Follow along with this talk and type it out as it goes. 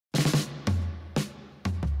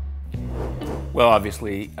Well,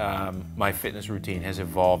 obviously, my fitness routine has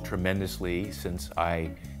evolved tremendously since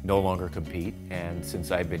I no longer compete and since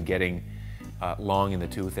I've been getting long in the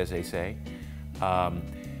tooth, as they say.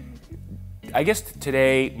 I guess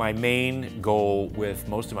today my main goal with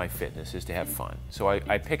most of my fitness is to have fun. So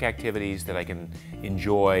I pick activities that I can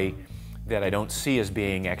enjoy, that I don't see as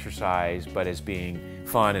being exercise, but as being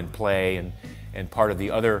fun and play and part of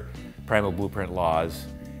the other primal blueprint laws,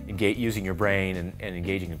 using your brain and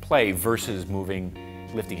engaging in play versus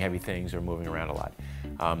lifting heavy things or moving around a lot.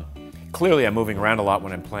 Clearly I'm moving around a lot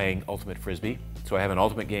when I'm playing ultimate frisbee, so I have an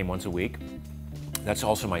ultimate game once a week. That's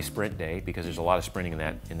also my sprint day because there's a lot of sprinting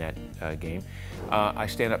in that game. I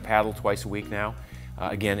stand-up paddle twice a week now.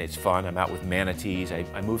 Again, it's fun. I'm out with manatees.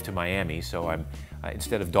 I moved to Miami, so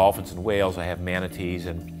instead of dolphins and whales, I have manatees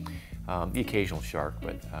and the occasional shark,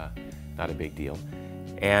 but not a big deal.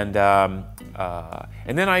 And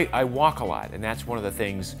then I walk a lot, and that's one of the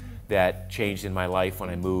things that changed in my life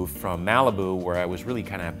when I moved from Malibu, where I was really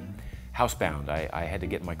kind of housebound. I had to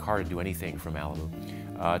get in my car to do anything from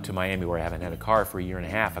Malibu, to Miami, where I haven't had a car for a year and a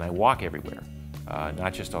half, and I walk everywhere.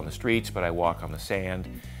 Not just on the streets, but I walk on the sand.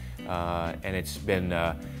 And it's been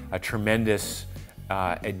a tremendous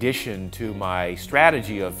addition to my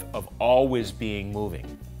strategy of always being moving,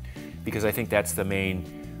 because I think that's the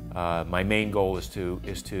my main goal is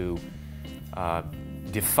to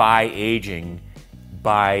defy aging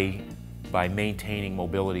by maintaining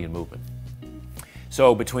mobility and movement.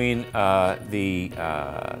 So between the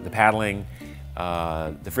paddling,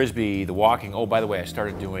 the frisbee, the walking, oh, by the way, I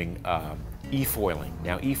started doing e-foiling.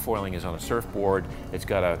 Now, e-foiling is on a surfboard. It's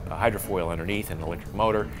got a hydrofoil underneath and an electric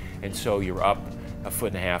motor, and so you're up 1.5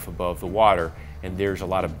 feet above the water, and there's a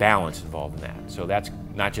lot of balance involved in that. So that's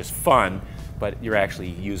not just fun, but you're actually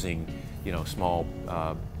using, small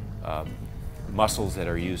muscles that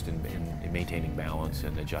are used in maintaining balance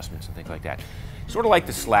and adjustments and things like that. Sort of like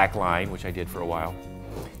the slack line, which I did for a while.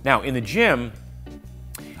 Now, in the gym,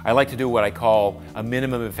 I like to do what I call a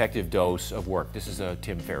minimum effective dose of work. This is a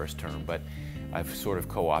Tim Ferriss term, but I've sort of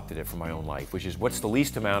co-opted it for my own life, which is what's the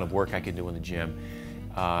least amount of work I can do in the gym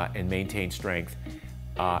and maintain strength.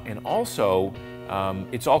 And also,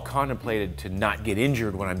 it's all contemplated to not get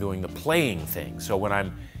injured when I'm doing the playing thing. So when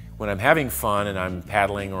I'm having fun and I'm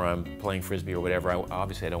paddling or I'm playing frisbee or whatever,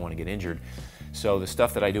 obviously I don't want to get injured. So the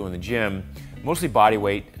stuff that I do in the gym, mostly body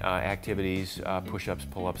weight activities, push-ups,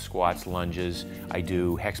 pull-ups, squats, lunges. I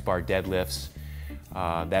do hex bar deadlifts,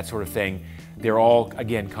 that sort of thing. They're all,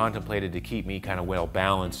 again, contemplated to keep me kind of well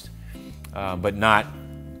balanced, but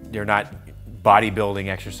they're not bodybuilding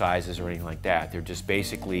exercises or anything like that. They're just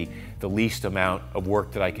basically the least amount of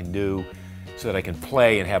work that I can do so that I can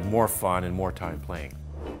play and have more fun and more time playing.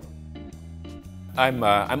 I'm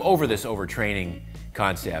over this overtraining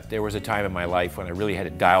concept. There was a time in my life when I really had to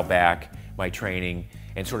dial back my training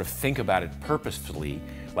and sort of think about it purposefully,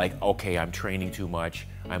 like, okay, I'm training too much,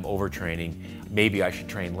 I'm overtraining, maybe I should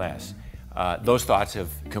train less. Those thoughts have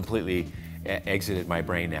completely exited my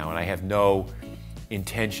brain now, and I have no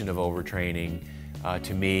intention of overtraining.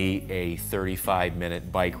 To me, a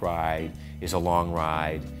 35-minute bike ride is a long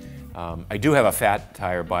ride. I do have a fat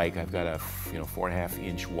tire bike. I've got a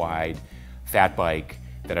 4.5-inch wide fat bike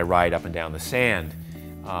that I ride up and down the sand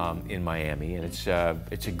in Miami, and it's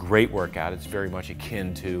a great workout. It's very much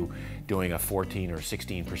akin to doing a 14 or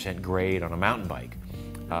 16% grade on a mountain bike.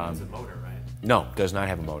 It's a motor, right? No, does not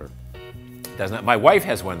have a motor. Does not. My wife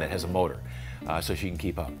has one that has a motor, so she can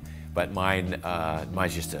keep up. But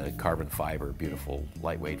mine's just a carbon fiber, beautiful,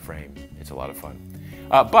 lightweight frame. It's a lot of fun.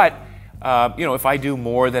 But if I do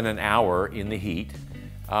more than an hour in the heat,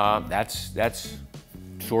 that's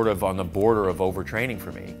sort of on the border of overtraining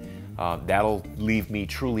for me. That'll leave me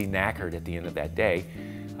truly knackered at the end of that day,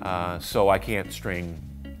 so I can't string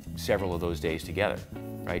several of those days together,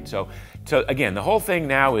 right? So again, the whole thing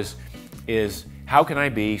now is how can I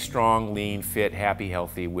be strong, lean, fit, happy,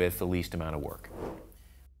 healthy with the least amount of work?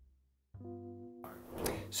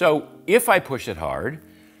 So if I push it hard,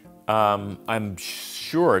 I'm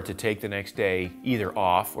sure to take the next day either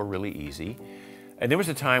off or really easy. And there was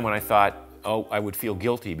a time when I thought, oh, I would feel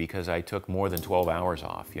guilty because I took more than 12 hours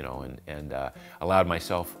off, and allowed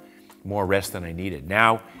myself more rest than I needed.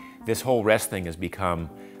 Now, this whole rest thing has become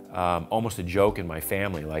almost a joke in my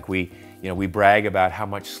family. Like we brag about how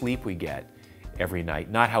much sleep we get every night.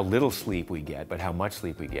 Not how little sleep we get, but how much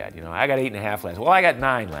sleep we get. I got 8.5 last. Well, I got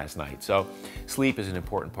 9 last night. So sleep is an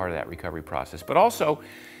important part of that recovery process. But also,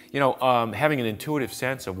 having an intuitive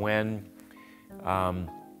sense of when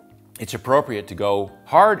it's appropriate to go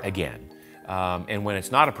hard again. And when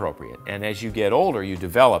it's not appropriate. And as you get older, you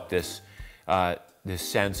develop this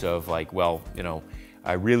sense of like, well,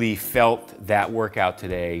 I really felt that workout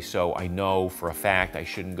today, so I know for a fact I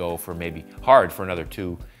shouldn't go for maybe hard for another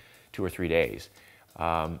two or 3 days.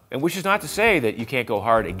 And which is not to say that you can't go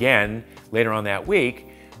hard again later on that week,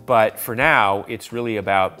 but for now, it's really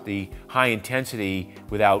about the high intensity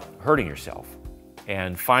without hurting yourself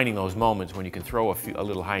and finding those moments when you can throw a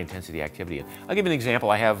little high intensity activity in. I'll give you an example.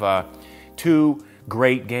 I have 2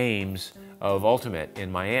 great games of Ultimate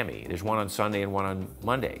in Miami. There's one on Sunday and one on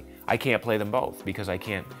Monday. I can't play them both because I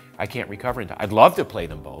can't recover in time. I'd love to play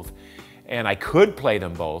them both, and I could play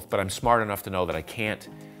them both, but I'm smart enough to know that I can't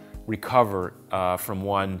recover from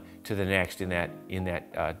one to the next in that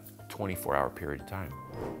 24-hour period of time.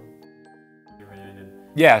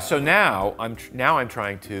 Yeah. So now I'm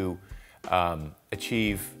trying to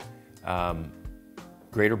achieve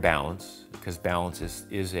greater balance, because balance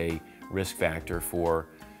is a risk factor for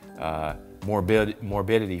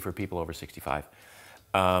morbidity for people over 65.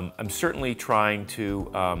 I'm certainly trying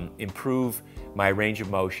to improve my range of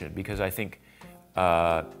motion, because I think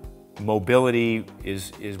mobility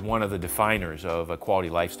is one of the definers of a quality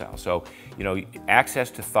lifestyle. So, you know,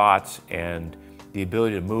 access to thoughts and the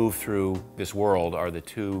ability to move through this world are the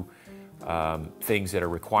 2 things that are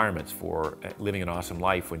requirements for living an awesome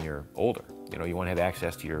life when you're older. You know, you want to have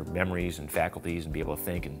access to your memories and faculties and be able to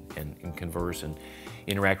think and converse and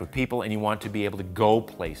interact with people, and you want to be able to go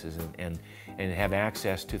places and have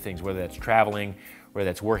access to things, whether that's traveling, whether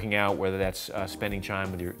that's working out, whether that's spending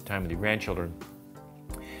time with your grandchildren.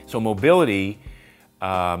 So mobility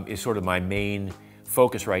is sort of my main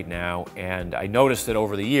focus right now, and I noticed that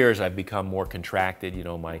over the years I've become more contracted. You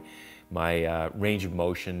know, my range of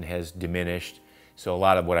motion has diminished. So a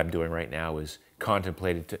lot of what I'm doing right now is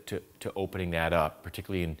contemplated to opening that up,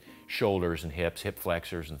 particularly in shoulders and hips, hip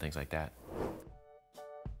flexors and things like that.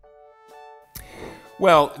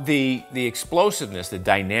 Well, the explosiveness, the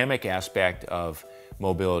dynamic aspect of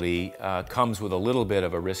mobility comes with a little bit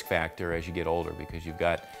of a risk factor as you get older, because you've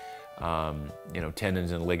got you know,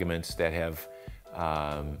 tendons and ligaments that have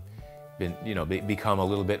become a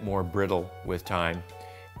little bit more brittle with time.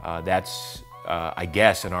 That's I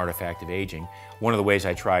guess an artifact of aging. One of the ways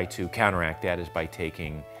I try to counteract that is by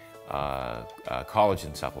taking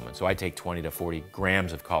collagen supplements. So I take 20 to 40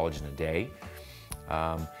 grams of collagen a day.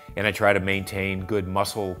 And I try to maintain good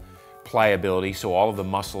muscle pliability, so all of the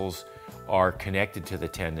muscles are connected to the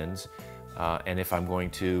tendons. And if I'm going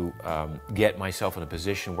to get myself in a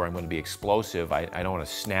position where I'm going to be explosive, I don't want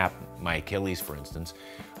to snap my Achilles, for instance.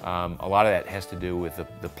 A lot of that has to do with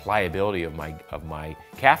the pliability of my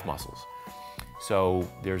calf muscles. So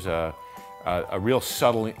there's a real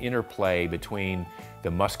subtle interplay between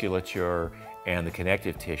the musculature and the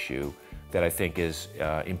connective tissue that I think is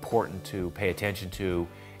important to pay attention to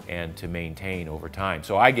and to maintain over time.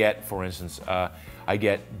 So I get, for instance, I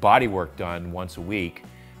get body work done once a week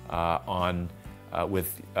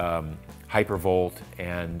with Hypervolt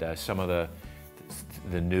and some of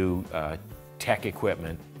the new tech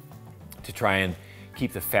equipment to try and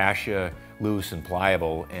keep the fascia loose and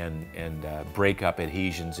pliable and break up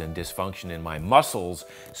adhesions and dysfunction in my muscles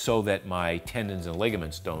so that my tendons and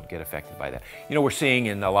ligaments don't get affected by that. You know, we're seeing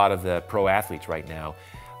in a lot of the pro athletes right now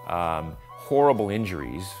horrible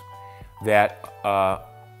injuries that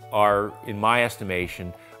are, in my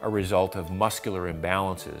estimation, a result of muscular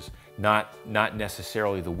imbalances, not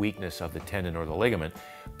necessarily the weakness of the tendon or the ligament,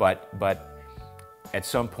 but at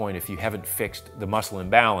some point, if you haven't fixed the muscle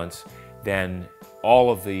imbalance, then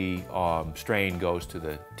all of the strain goes to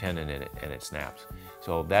the tendon and it snaps.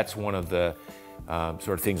 So that's one of the sort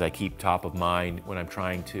of things I keep top of mind when I'm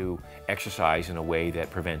trying to exercise in a way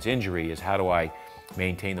that prevents injury, is how do I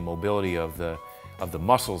maintain the mobility of the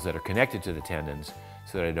muscles that are connected to the tendons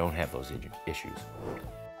so that I don't have those issues.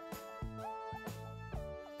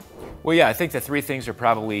 Well, yeah, I think the 3 things are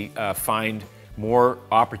probably find more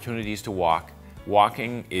opportunities to walk.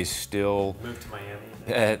 Walking is still... Move to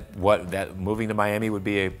Miami. Moving to Miami would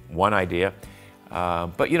be one idea.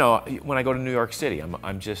 But you know, when I go to New York City,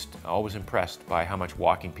 I'm just always impressed by how much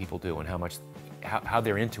walking people do and how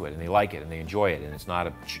they're into it and they like it and they enjoy it, and it's not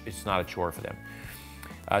a chore for them.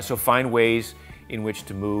 So find ways in which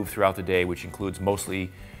to move throughout the day, which includes mostly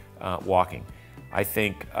walking. I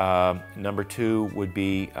think number 2 would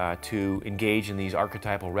be to engage in these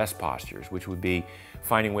archetypal rest postures, which would be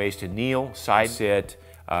finding ways to kneel, side sit,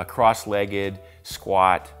 cross-legged,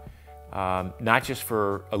 squat, not just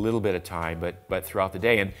for a little bit of time, but throughout the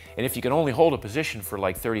day. And if you can only hold a position for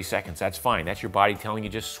like 30 seconds, that's fine. That's your body telling you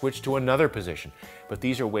just switch to another position. But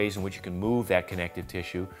these are ways in which you can move that connective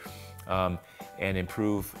tissue and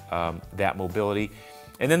improve that mobility.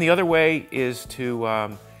 And then the other way is to,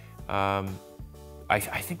 I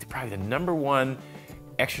think probably the number one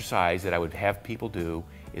exercise that I would have people do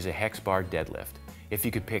is a hex bar deadlift. If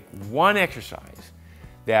you could pick one exercise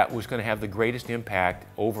that was going to have the greatest impact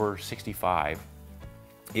over 65,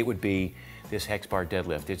 it would be this hex bar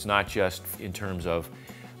deadlift. It's not just in terms of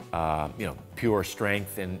pure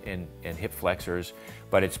strength and hip flexors,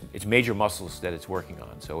 but it's major muscles that it's working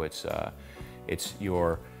on. So it's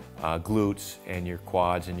your glutes and your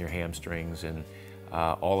quads and your hamstrings and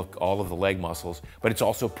all of the leg muscles, but it's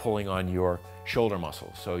also pulling on your shoulder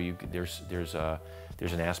muscles. So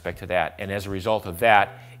there's an aspect to that, and as a result of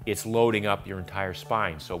that, it's loading up your entire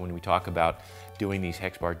spine. So when we talk about doing these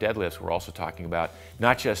hex bar deadlifts, we're also talking about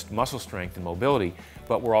not just muscle strength and mobility,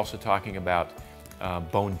 but we're also talking about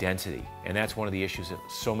bone density. And that's one of the issues that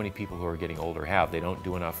so many people who are getting older have. They don't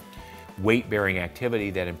do enough weight-bearing activity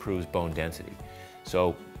that improves bone density.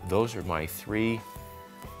 So those are my 3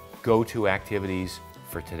 go-to activities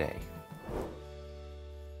for today.